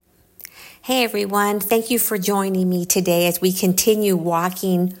Hey everyone, thank you for joining me today as we continue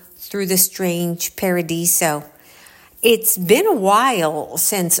walking through the strange paradiso. It's been a while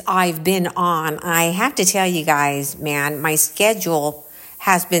since I've been on. I have to tell you guys, man, my schedule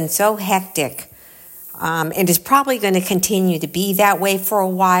has been so hectic and is probably going to continue to be that way for a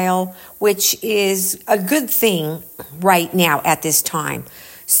while, which is a good thing right now at this time.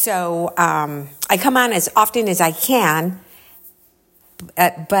 So I come on as often as I can,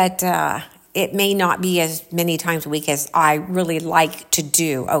 but it may not be as many times a week as I really like to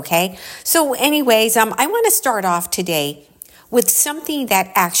do, okay? So anyways, I want to start off today with something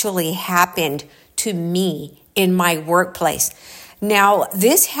that actually happened to me in my workplace. Now,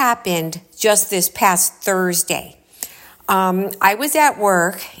 this happened just this past Thursday. I was at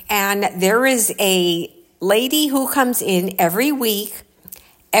work, and there is a lady who comes in every week,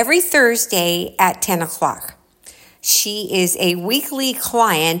 every Thursday at 10 o'clock. She is a weekly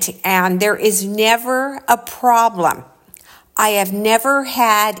client, and there is never a problem. I have never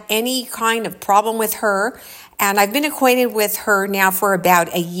had any kind of problem with her, and I've been acquainted with her now for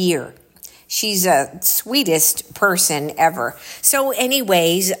about a year. She's the sweetest person ever. So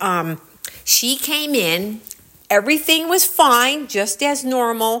anyways, she came in. Everything was fine, just as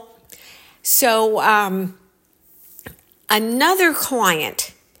normal. So another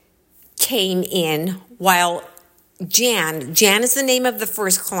client came in while Jan is the name of the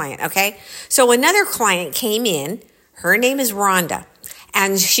first client, okay? So another client came in. Her name is Rhonda,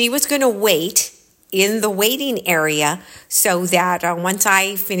 and she was going to wait in the waiting area so that once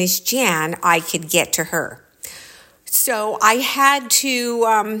I finished Jan, I could get to her. So I had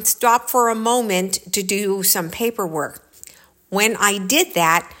to stop for a moment to do some paperwork. When I did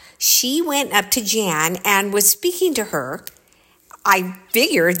that, she went up to Jan and was speaking to her. I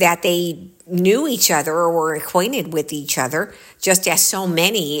figured that they knew each other or were acquainted with each other, just as so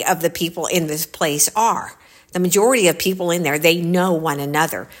many of the people in this place are. The majority of people in there, they know one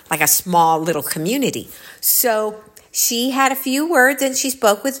another, like a small little community. So she had a few words and she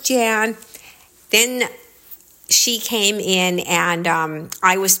spoke with Jan. Then she came in and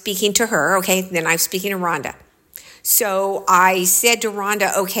I was speaking to her, okay? Then I was speaking to Rhonda. So I said to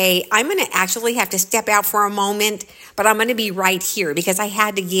Rhonda, okay, I'm going to actually have to step out for a moment, but I'm going to be right here because I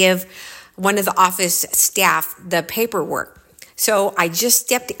had to give one of the office staff the paperwork. So I just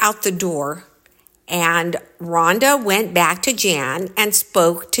stepped out the door, and Rhonda went back to Jan and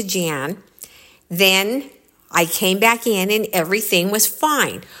spoke to Jan. Then I came back in and everything was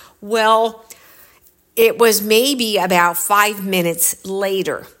fine. Well, it was maybe about 5 minutes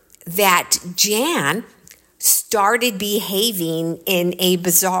later that Jan started behaving in a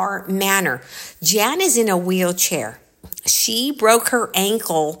bizarre manner. Jan is in a wheelchair. She broke her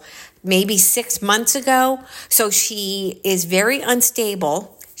ankle maybe 6 months ago, so she is very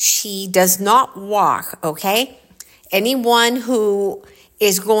unstable. She does not walk, okay? Anyone who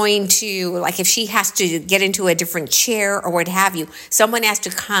is going to, like if she has to get into a different chair or what have you, someone has to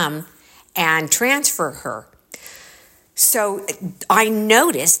come and transfer her. So I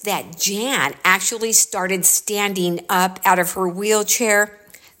noticed that Jan actually started standing up out of her wheelchair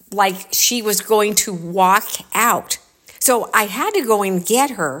like she was going to walk out. So I had to go and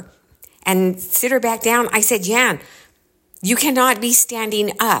get her and sit her back down. I said, Jan, you cannot be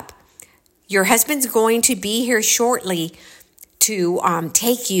standing up. Your husband's going to be here shortly to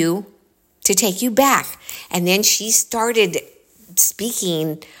take you back. And then she started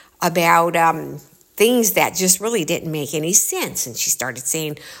speaking about things that just really didn't make any sense. And she started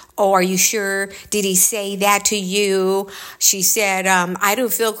saying, oh, are you sure? Did he say that to you? She said, I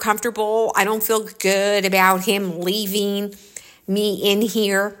don't feel comfortable. I don't feel good about him leaving me in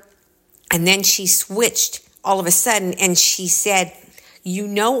here. And then she switched all of a sudden and she said, you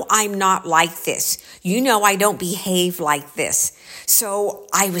know, I'm not like this. You know, I don't behave like this. So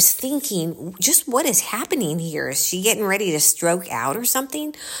I was thinking, just what is happening here? Is she getting ready to stroke out or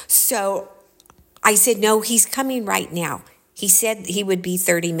something? So I said, no, he's coming right now. He said he would be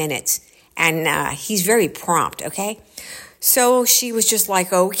 30 minutes, and he's very prompt, okay? So she was just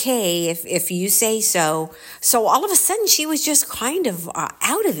like, okay, if you say so. So all of a sudden, she was just kind of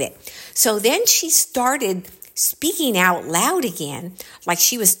out of it. So then she started speaking out loud again, like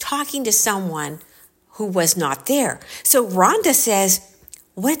she was talking to someone who was not there. So Rhonda says,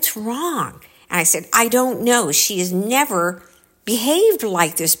 what's wrong? And I said, I don't know. She has never behaved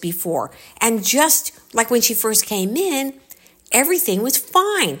like this before. And just like when she first came in, everything was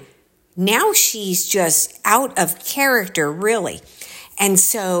fine. Now she's just out of character, really. And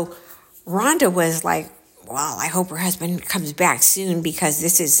so Rhonda was like, well, I hope her husband comes back soon because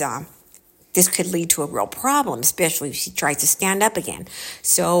this is this could lead to a real problem, especially if she tries to stand up again.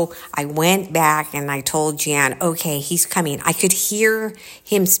 So I went back and I told Jan, okay, he's coming. I could hear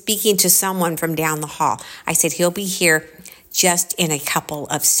him speaking to someone from down the hall. I said, he'll be here just in a couple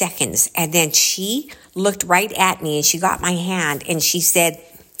of seconds. And then she looked right at me and she got my hand and she said,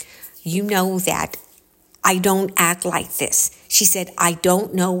 you know that I don't act like this. She said, I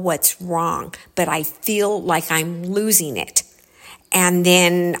don't know what's wrong, but I feel like I'm losing it. And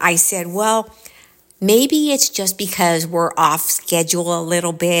then I said, well, maybe it's just because we're off schedule a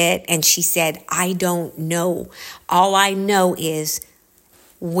little bit. And she said, I don't know. All I know is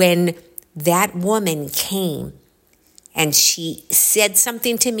when that woman came and she said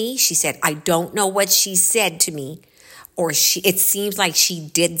something to me, she said, I don't know what she said to me, or it seems like she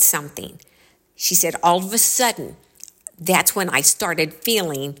did something. She said, all of a sudden, that's when I started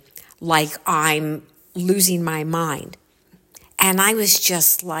feeling like I'm losing my mind. And I was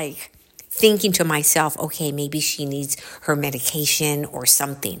just like thinking to myself, okay, maybe she needs her medication or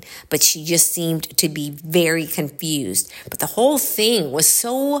something. But she just seemed to be very confused. But the whole thing was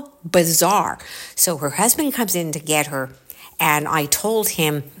so bizarre. So her husband comes in to get her, and I told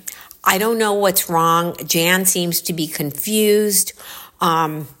him, I don't know what's wrong. Jan seems to be confused.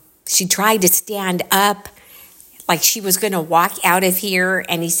 She tried to stand up like she was going to walk out of here.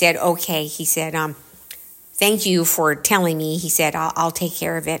 And he said, okay. He said, thank you for telling me. He said, I'll take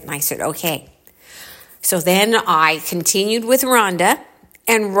care of it. And I said, okay. So then I continued with Rhonda,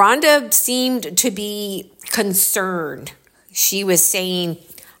 and Rhonda seemed to be concerned. She was saying,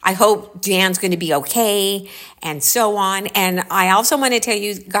 I hope Jan's going to be okay, and so on. And I also want to tell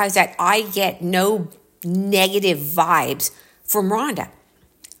you guys that I get no negative vibes from Rhonda.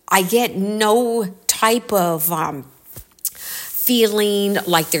 I get no type of feeling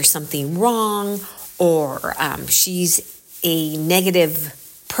like there's something wrong, or she's a negative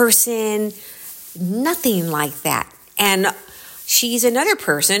person, nothing like that. And she's another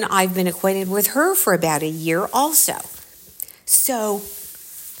person. I've been acquainted with her for about a year also. So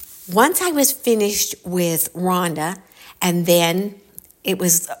once I was finished with Rhonda, and then it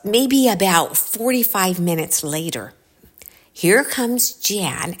was maybe about 45 minutes later, here comes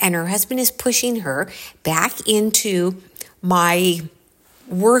Jan, and her husband is pushing her back into my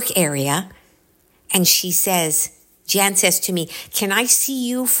work area. And Jan says to me, can I see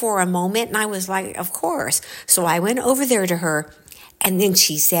you for a moment? And I was like, of course. So I went over there to her, and then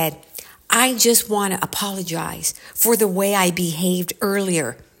she said, I just want to apologize for the way I behaved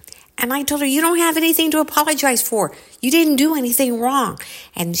earlier. And I told her, you don't have anything to apologize for. You didn't do anything wrong.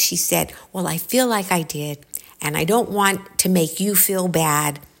 And she said, well, I feel like I did, and I don't want to make you feel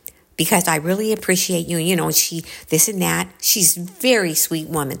bad because I really appreciate you. You know, this and that. She's a very sweet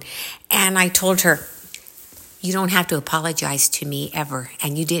woman. And I told her, you don't have to apologize to me ever,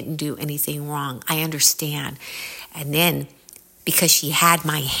 and you didn't do anything wrong. I understand. And then, because she had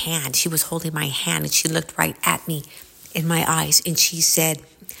my hand, she was holding my hand, and she looked right at me in my eyes, and she said,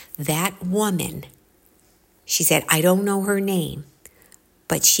 that woman, she said, I don't know her name,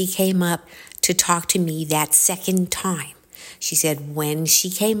 but she came up to talk to me that second time. She said, when she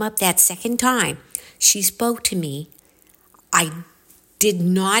came up that second time, she spoke to me. I did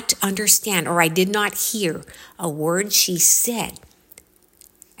not understand, or I did not hear a word she said.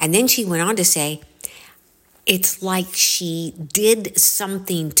 And then she went on to say, it's like she did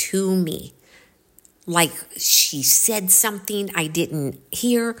something to me. Like she said something I didn't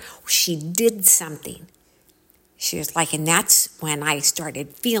hear. She did something. She was like, and that's when I started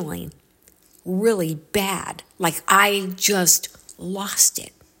feeling really bad. Like I just lost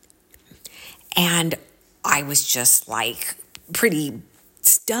it. And I was just like pretty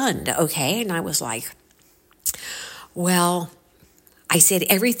stunned, okay? And I was like, well, I said,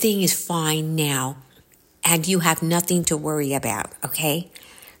 everything is fine now, and you have nothing to worry about, okay?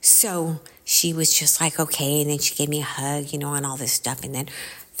 So she was just like, okay, and then she gave me a hug, and all this stuff, and then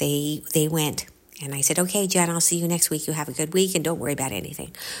they went. And I said, okay, Jen, I'll see you next week. You have a good week, and don't worry about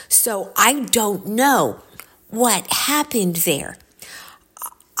anything. So I don't know what happened there.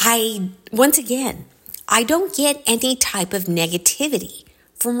 Once again, I don't get any type of negativity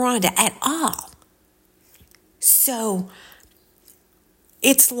from Rhonda at all. So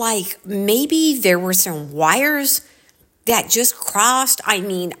it's like maybe there were some wires that just crossed. I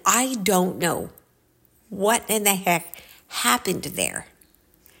mean, I don't know what in the heck happened there.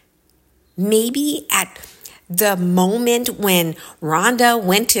 Maybe at the moment when Rhonda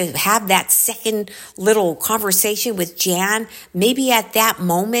went to have that second little conversation with Jan, maybe at that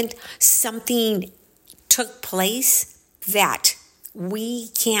moment something took place that we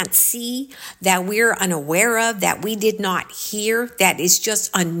can't see, that we're unaware of, that we did not hear, that is just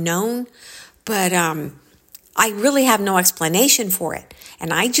unknown. But I really have no explanation for it.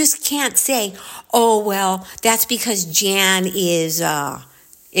 And I just can't say, oh, well, that's because Jan is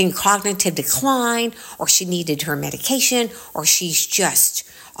in cognitive decline, or she needed her medication, or she's just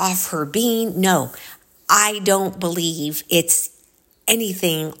off her bean. No, I don't believe it's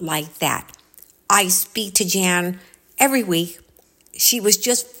anything like that. I speak to Jan every week. She was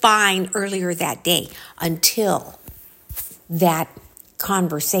just fine earlier that day until that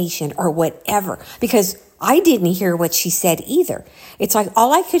conversation or whatever, because I didn't hear what she said either. It's like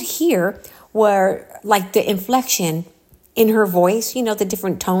all I could hear were like the inflection in her voice, you know, the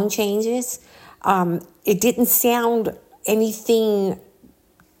different tone changes. It didn't sound anything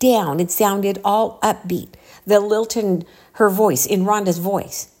down. It sounded all upbeat. The lilt in her voice, in Rhonda's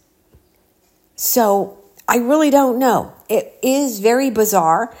voice. So I really don't know. It is very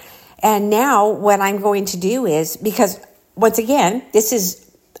bizarre. And now what I'm going to do is, because once again, this is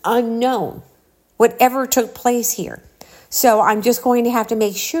unknown, whatever took place here. So I'm just going to have to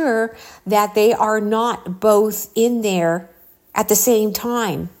make sure that they are not both in there at the same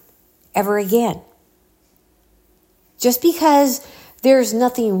time ever again. Just because there's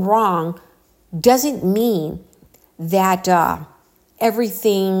nothing wrong doesn't mean that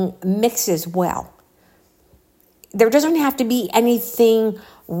everything mixes well. There doesn't have to be anything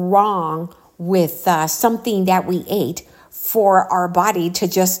wrong with something that we ate for our body to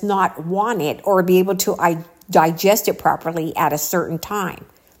just not want it or be able to digest it properly at a certain time.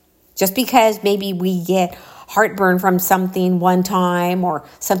 Just because maybe we get heartburn from something one time or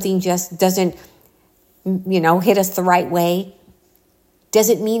something just doesn't, hit us the right way,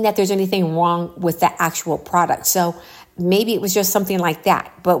 doesn't mean that there's anything wrong with the actual product. So maybe it was just something like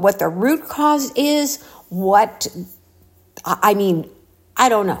that. But what the root cause is, I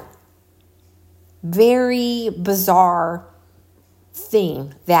don't know. Very bizarre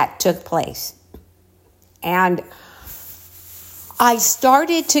thing that took place. And I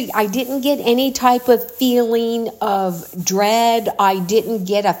didn't get any type of feeling of dread. I didn't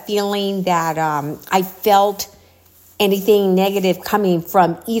get a feeling that I felt anything negative coming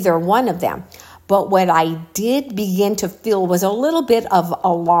from either one of them. But what I did begin to feel was a little bit of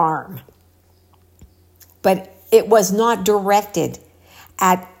alarm. But it was not directed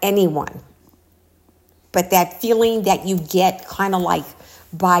at anyone. But that feeling that you get kind of like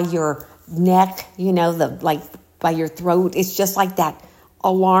by your neck, by your throat, it's just like that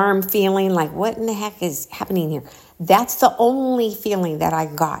alarm feeling, like what in the heck is happening here? That's the only feeling that I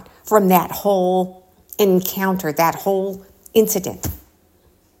got from that whole encounter, that whole incident.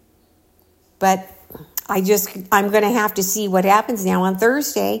 But I'm going to have to see what happens now on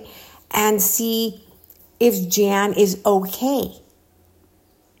Thursday and see if Jan is okay.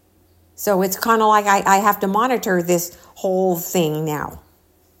 So it's kind of like I have to monitor this whole thing now.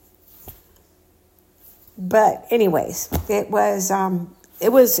 But anyways, it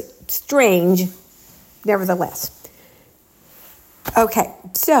was strange, nevertheless. Okay,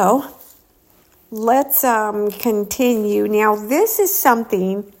 so let's continue. Now, this is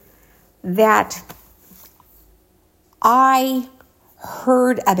something that I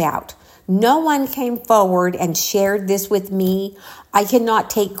heard about. No one came forward and shared this with me. I cannot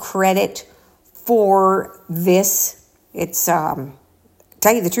take credit for this. It's, tell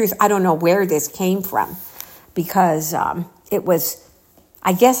you the truth, I don't know where this came from because it was,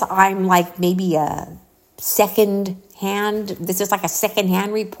 I guess I'm like maybe a second-hand. This is like a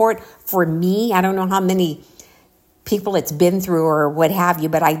second-hand report for me. I don't know how many people it's been through or what have you,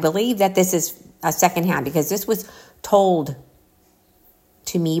 but I believe that this is a second-hand because this was told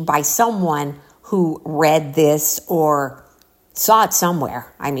to me by someone who read this or saw it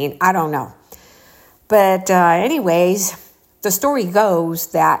somewhere. I mean, I don't know. But anyways, the story goes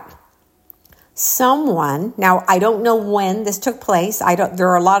that someone, now I don't know when this took place. There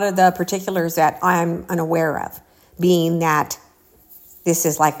are a lot of the particulars that I'm unaware of, being that this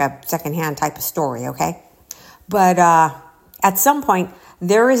is like a secondhand type of story, okay? But at some point,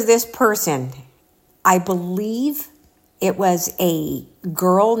 there is this person, I believe it was a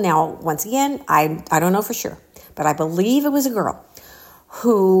girl. Now, once again, I don't know for sure, but I believe it was a girl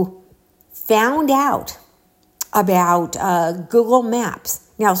who found out about Google Maps.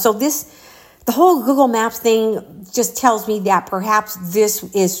 Now, so the whole Google Maps thing just tells me that perhaps this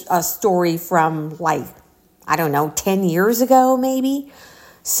is a story from 10 years ago, maybe.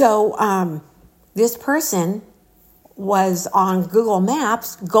 So this person was on Google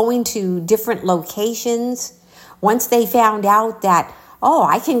Maps going to different locations. Once they found out that,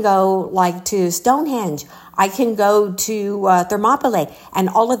 I can go to Stonehenge, I can go to Thermopylae, and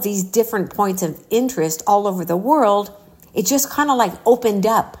all of these different points of interest all over the world, it just kind of opened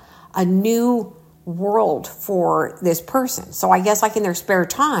up a new world for this person. So I guess like in their spare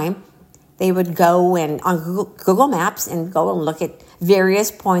time, they would go and on Google Maps and go and look at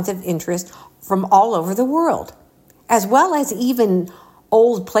various points of interest from all over the world, as well as even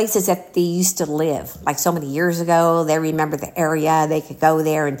old places that they used to live. Like so many years ago, they remember the area. They could go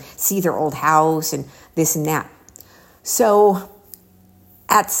there and see their old house and this and that. So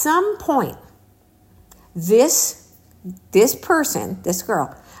at some point, this person, this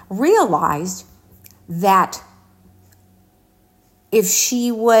girl, realized that if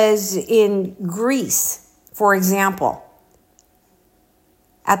she was in Greece, for example,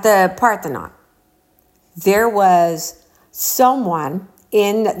 at the Parthenon, there was someone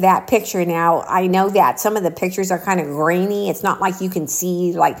in that picture. Now, I know that some of the pictures are kind of grainy. It's not like you can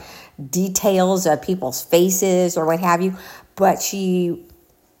see like details of people's faces or what have you, but she,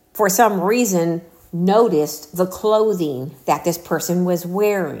 for some reason, noticed the clothing that this person was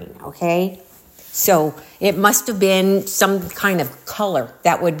wearing, okay? So it must have been some kind of color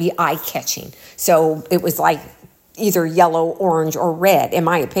that would be eye-catching. So it was like either yellow, orange, or red, in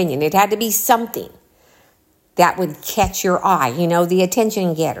my opinion. It had to be something that would catch your eye, the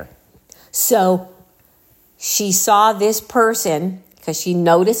attention getter. So she saw this person because she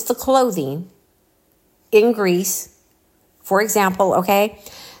noticed the clothing in Greece, for example, okay?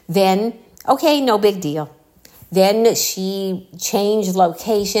 Then, okay, no big deal. Then she changed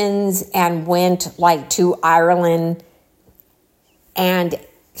locations and went like to Ireland, and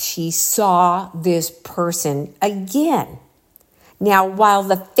she saw this person again. Now, while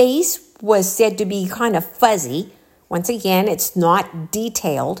the face was said to be kind of fuzzy, once again, it's not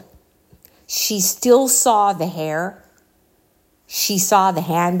detailed, she still saw the hair, she saw the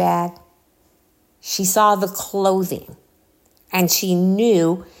handbag, she saw the clothing, and she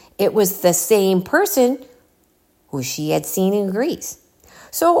knew it was the same person who she had seen in Greece.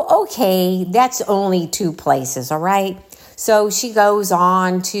 So, okay, that's only 2 places, all right? So she goes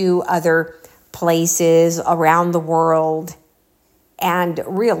on to other places around the world and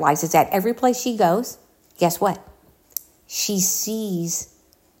realizes that every place she goes, guess what? She sees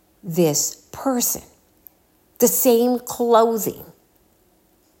this person, the same clothing.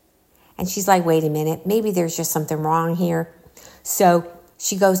 And she's like, wait a minute, maybe there's just something wrong here. So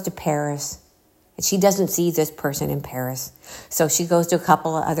she goes to Paris. She doesn't see this person in Paris. So she goes to a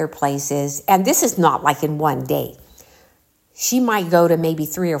couple of other places. And this is not like in one day. She might go to maybe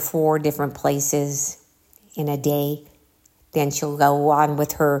 3 or 4 different places in a day. Then she'll go on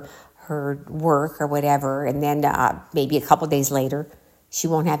with her work or whatever. And then maybe a couple of days later, she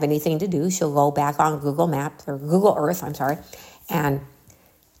won't have anything to do. She'll go back on Google Maps or Google Earth, and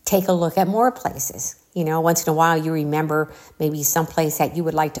take a look at more places. Once in a while you remember maybe someplace that you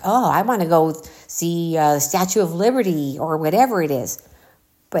would like to, I want to go see the Statue of Liberty or whatever it is.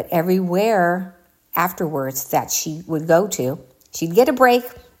 But everywhere afterwards that she would go to, she'd get a break.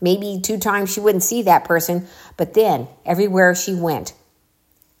 Maybe 2 times she wouldn't see that person. But then everywhere she went,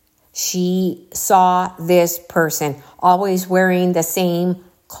 she saw this person always wearing the same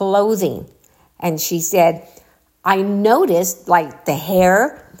clothing. And she said, I noticed like the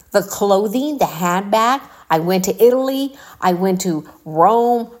hair, the clothing, the handbag. I went to Italy. I went to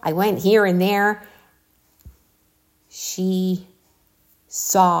Rome. I went here and there. She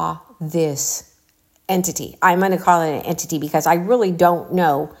saw this entity. I'm going to call it an entity because I really don't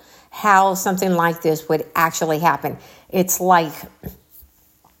know how something like this would actually happen. It's like,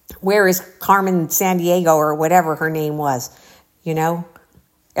 where is Carmen Sandiego or whatever her name was?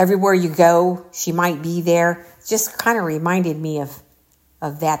 Everywhere you go, she might be there. Just kind of reminded me of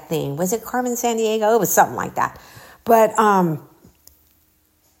that thing. Was it Carmen Sandiego? It was something like that. But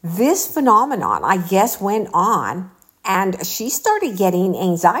this phenomenon, I guess, went on, and she started getting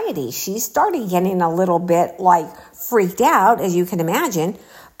anxiety. She started getting a little bit like freaked out, as you can imagine.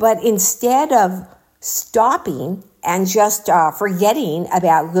 But instead of stopping and just forgetting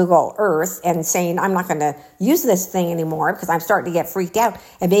about Google Earth and saying, I'm not going to use this thing anymore because I'm starting to get freaked out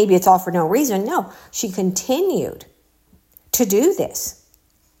and maybe it's all for no reason. No, she continued to do this.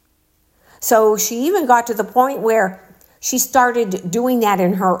 So she even got to the point where she started doing that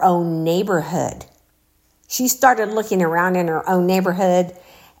in her own neighborhood. She started looking around in her own neighborhood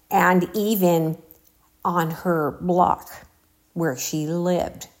and even on her block where she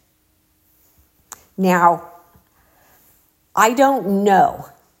lived. Now, I don't know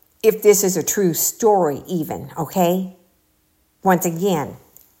if this is a true story even, okay? Once again,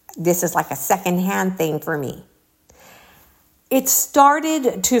 this is like a secondhand thing for me. It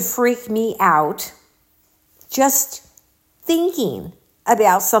started to freak me out just thinking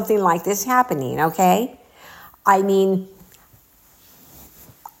about something like this happening, okay? I mean,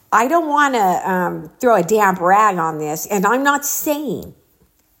 I don't want to throw a damp rag on this, and I'm not saying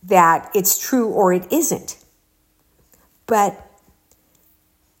that it's true or it isn't, but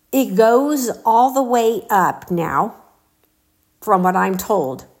it goes all the way up now, from what I'm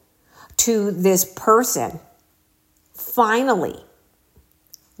told, to this person finally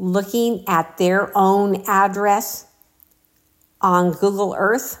looking at their own address on Google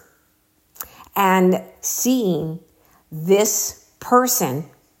Earth and seeing this person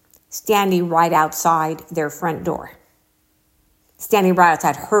standing right outside their front door, standing right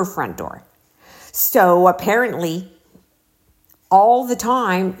outside her front door. So apparently, all the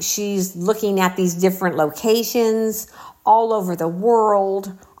time, she's looking at these different locations all over the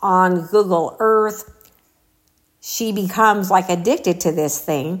world on Google Earth. She becomes like addicted to this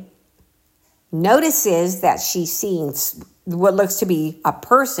thing, notices that she's seeing what looks to be a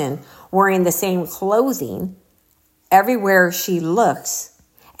person wearing the same clothing everywhere she looks.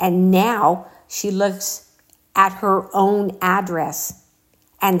 And now she looks at her own address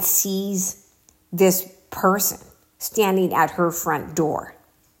and sees this person standing at her front door.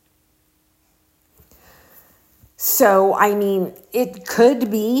 So, I mean, it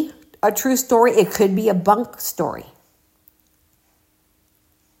could be a true story. It could be a bunk story.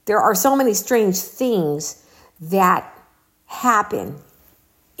 There are so many strange things that happen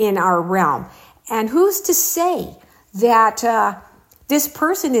in our realm. And who's to say that this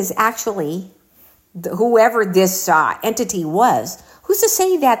person is actually, whoever this entity was, who's to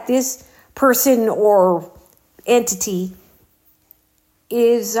say that this person or entity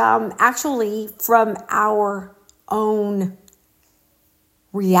is actually from our own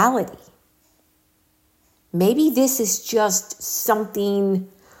reality? Maybe this is just something,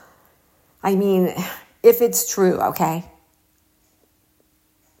 I mean, if it's true, okay?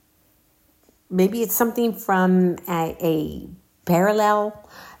 Maybe it's something from a parallel.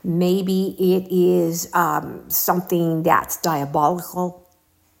 Maybe it is something that's diabolical.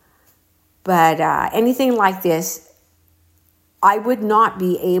 But anything like this, I would not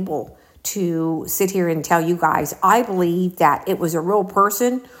be able to sit here and tell you guys, I believe that it was a real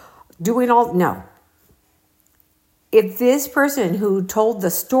person doing all, no. If this person who told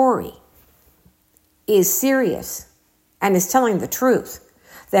the story is serious and is telling the truth,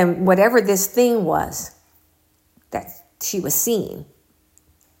 then whatever this thing was that she was seeing,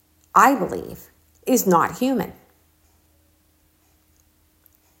 I believe, is not human.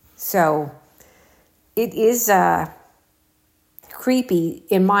 So it is creepy,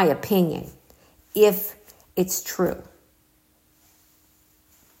 in my opinion, if it's true.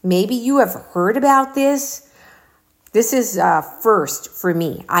 Maybe you have heard about this. This is first for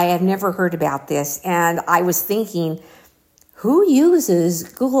me. I have never heard about this. And I was thinking, who uses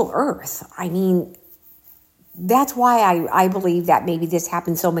Google Earth? I mean, that's why I believe that maybe this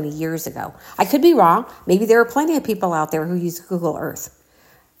happened so many years ago. I could be wrong. Maybe there are plenty of people out there who use Google Earth.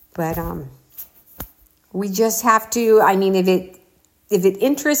 But we just have to, I mean, if it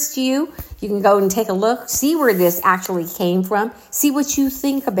interests you, you can go and take a look, see where this actually came from, see what you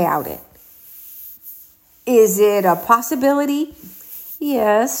think about it. Is it a possibility?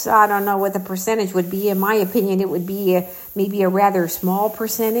 Yes, I don't know what the percentage would be. In my opinion, it would be maybe a rather small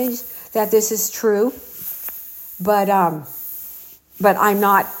percentage that this is true. But I'm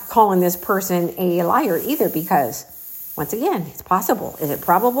not calling this person a liar either, because, once again, it's possible. Is it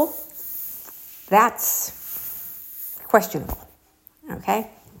probable? That's questionable. Okay?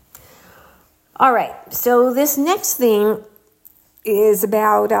 All right. So this next thing is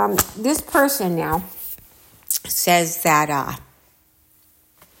about this person now says that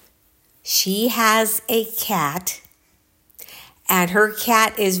she has a cat, and her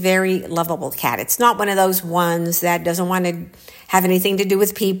cat is very lovable cat. It's not one of those ones that doesn't want to have anything to do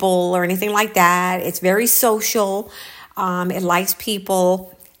with people or anything like that. It's very social. It likes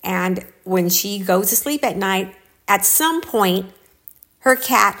people. And when she goes to sleep at night, at some point, her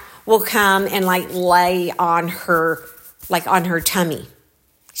cat will come and lay on her, on her tummy.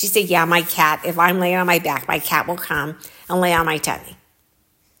 She said, yeah, my cat, if I'm laying on my back, my cat will come and lay on my tummy.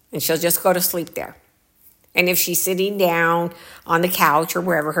 And she'll just go to sleep there. And if she's sitting down on the couch or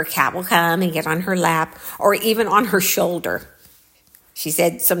wherever, her cat will come and get on her lap or even on her shoulder. She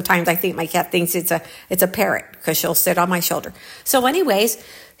said, sometimes I think my cat thinks it's a parrot because she'll sit on my shoulder. So anyways,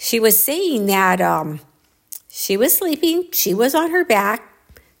 she was saying that she was sleeping. She was on her back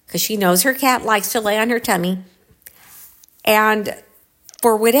because she knows her cat likes to lay on her tummy. And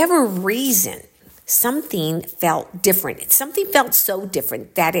for whatever reason, something felt different. Something felt so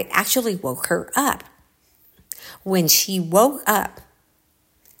different that it actually woke her up. When she woke up,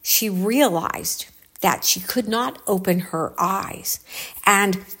 she realized that she could not open her eyes.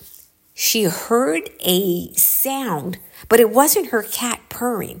 And she heard a sound, but it wasn't her cat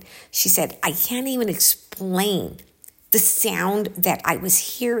purring. She said, I can't even explain the sound that I was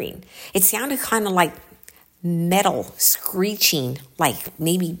hearing. It sounded kind of like metal screeching, like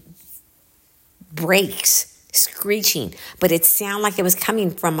maybe brakes screeching, but it sounded like it was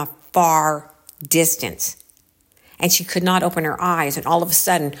coming from a far distance. And she could not open her eyes, and all of a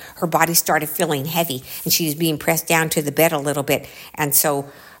sudden her body started feeling heavy, and she was being pressed down to the bed a little bit. And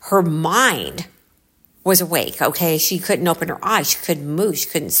so her mind was awake, okay? She couldn't open her eyes, she couldn't move, she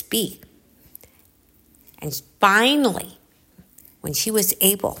couldn't speak. And finally, when she was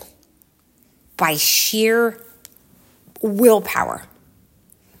able, by sheer willpower,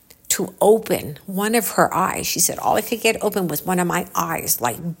 to open one of her eyes, she said, all I could get open was one of my eyes,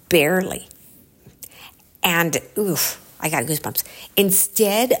 like barely. And, I got goosebumps.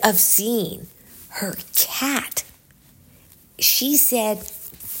 Instead of seeing her cat, she said,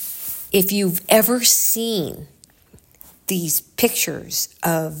 if you've ever seen these pictures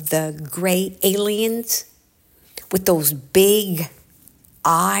of the gray aliens with those big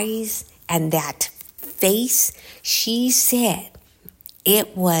eyes and that face, she said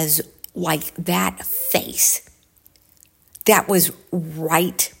it was like that face that was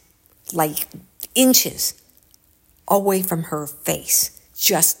right, like inches away from her face,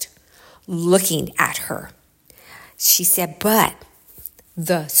 just looking at her. She said, but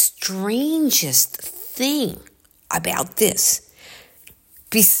the strangest thing about this,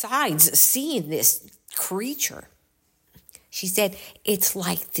 besides seeing this creature, she said, it's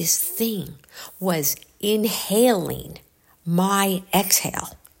like this thing was inhaling my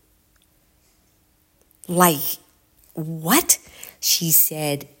exhale. Like, what? She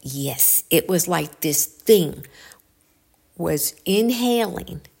said, yes, it was like this thing was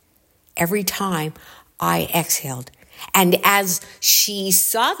inhaling every time I exhaled. And as she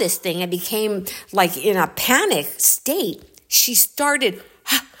saw this thing and became like in a panic state, she started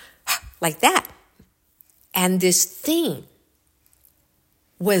like that. And this thing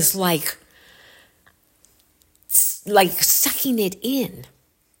was like sucking it in,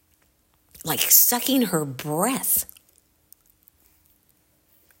 like sucking her breath.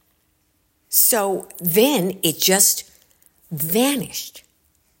 So then it just vanished.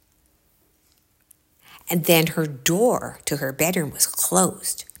 And then her door to her bedroom was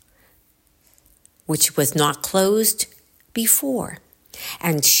closed, which was not closed before.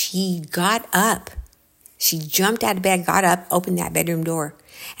 And she got up. She jumped out of bed, got up, opened that bedroom door,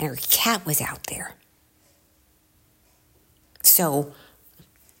 and her cat was out there. So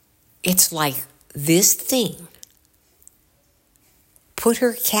it's like this thing put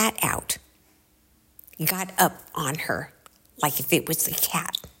her cat out, got up on her like if it was the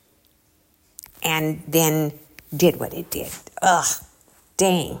cat, and then did what it did. Ugh,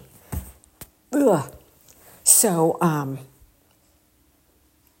 dang. Ugh. So,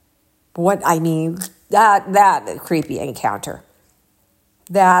 that creepy encounter.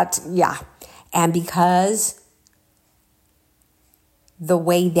 And because the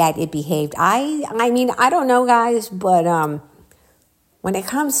way that it behaved, I don't know, guys, but when it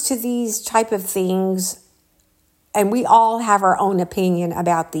comes to these type of things, and we all have our own opinion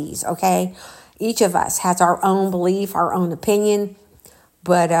about these, okay? Each of us has our own belief, our own opinion,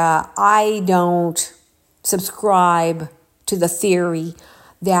 but I don't subscribe to the theory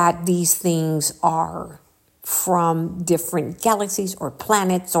that these things are from different galaxies or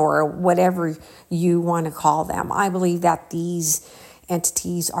planets or whatever you want to call them. I believe that these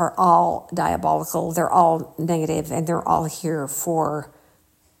entities are all diabolical, they're all negative, and they're all here for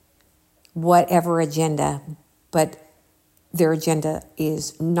whatever agenda, but their agenda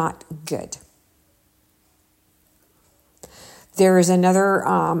is not good. There is another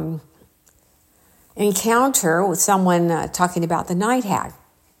encounter with someone talking about the night hag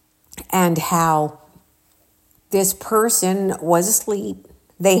and how this person was asleep.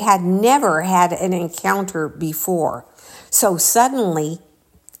 They had never had an encounter before. So suddenly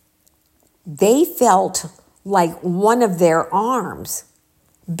they felt like one of their arms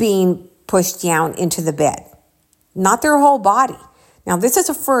being pushed down into the bed, not their whole body. Now, this is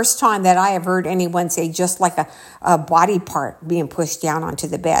the first time that I have heard anyone say just like a body part being pushed down onto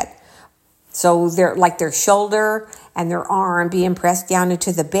the bed. So they're like their shoulder and their arm being pressed down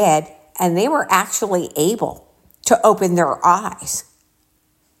into the bed, and they were actually able to open their eyes.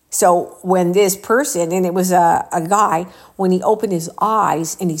 So when this person, and it was a guy, when he opened his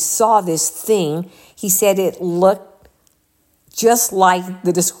eyes and he saw this thing, he said it looked just like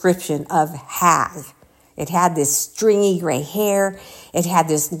the description of hag. It had this stringy gray hair. It had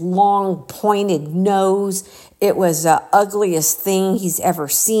this long pointed nose. It was the ugliest thing he's ever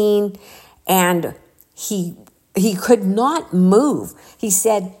seen. And he could not move. He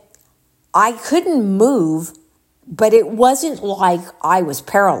said, I couldn't move, but it wasn't like I was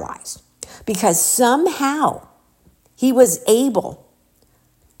paralyzed, because somehow he was able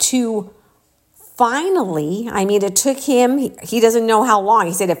to finally, it took him, he doesn't know how long.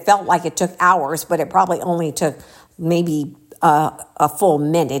 He said it felt like it took hours, but it probably only took maybe a full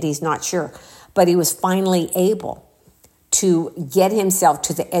minute. He's not sure. But he was finally able to get himself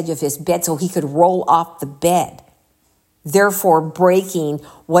to the edge of his bed so he could roll off the bed, therefore breaking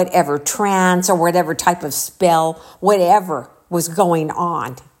whatever trance or whatever type of spell, whatever was going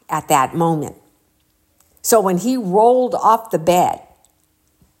on at that moment. So when he rolled off the bed,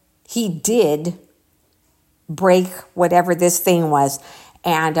 he did break whatever this thing was,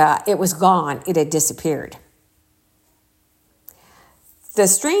 and it was gone. It had disappeared. The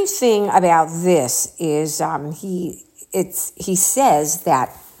strange thing about this is he says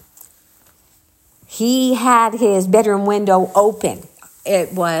that he had his bedroom window open.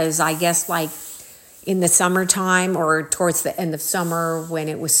 It was, I guess, like in the summertime or towards the end of summer when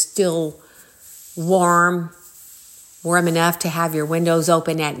it was still warm enough to have your windows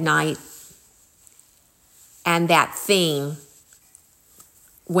open at night. And that thing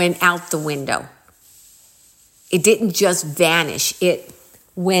went out the window. It didn't just vanish. It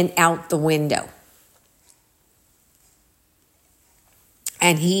went out the window.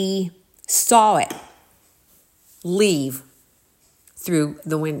 And he saw it leave through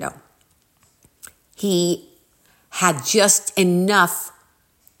the window. He had just enough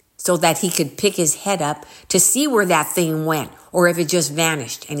so that he could pick his head up to see where that thing went, or if it just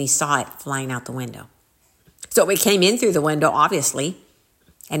vanished, and he saw it flying out the window. So it came in through the window, obviously,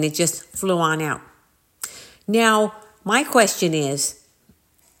 and it just flew on out. Now, my question is,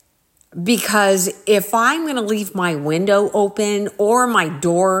 because if I'm going to leave my window open or my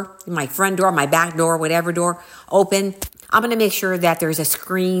door, my front door, my back door, whatever door open, I'm going to make sure that there's a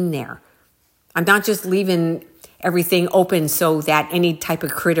screen there. I'm not just leaving everything open so that any type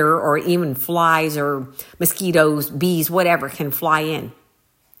of critter or even flies or mosquitoes, bees, whatever can fly in.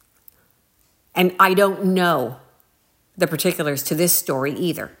 And I don't know the particulars to this story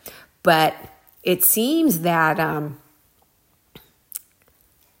either, but it seems that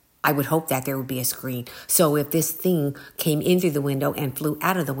I would hope that there would be a screen. So if this thing came in through the window and flew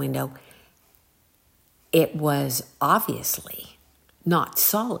out of the window, it was obviously not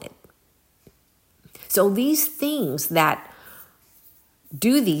solid. So these things that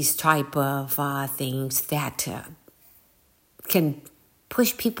do these type of things that can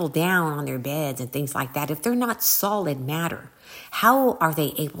push people down on their beds and things like that, if they're not solid matter, how are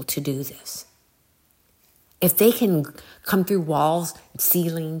they able to do this? If they can come through walls,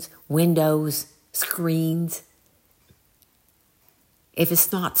 ceilings, windows, screens, if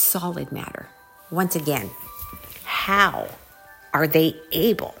it's not solid matter, once again, how are they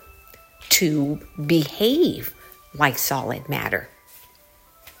able to behave like solid matter?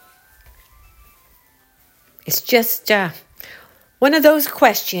 It's just one of those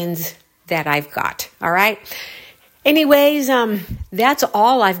questions that I've got, all right? Anyways, that's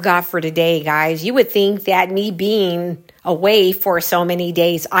all I've got for today, guys. You would think that me being away for so many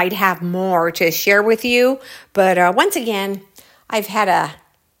days, I'd have more to share with you. But once again, I've had a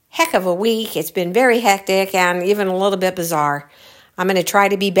heck of a week. It's been very hectic and even a little bit bizarre. I'm going to try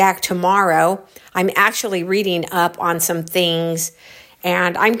to be back tomorrow. I'm actually reading up on some things,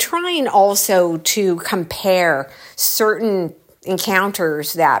 and I'm trying also to compare certain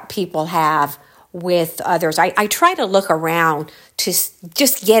encounters that people have with others. I try to look around to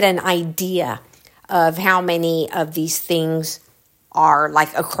just get an idea of how many of these things are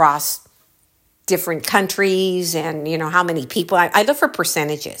like across different countries and, how many people. I look for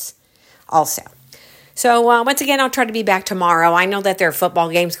percentages also. So once again, I'll try to be back tomorrow. I know that there are football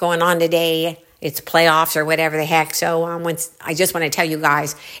games going on today. It's playoffs or whatever the heck. So I just want to tell you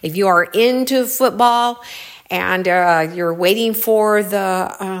guys, if you are into football and you're waiting for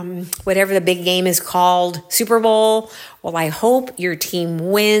the whatever the big game is called, Super Bowl, well, I hope your team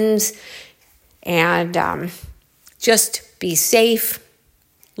wins. And just be safe.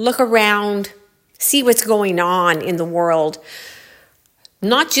 Look around. See what's going on in the world.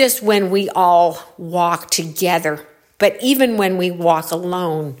 Not just when we all walk together, but even when we walk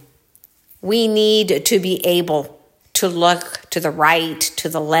alone. We need to be able to look to the right, to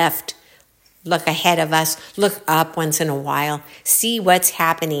the left, look ahead of us, look up once in a while, see what's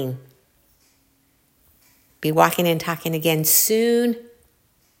happening. Be walking and talking again soon.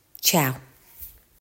 Ciao.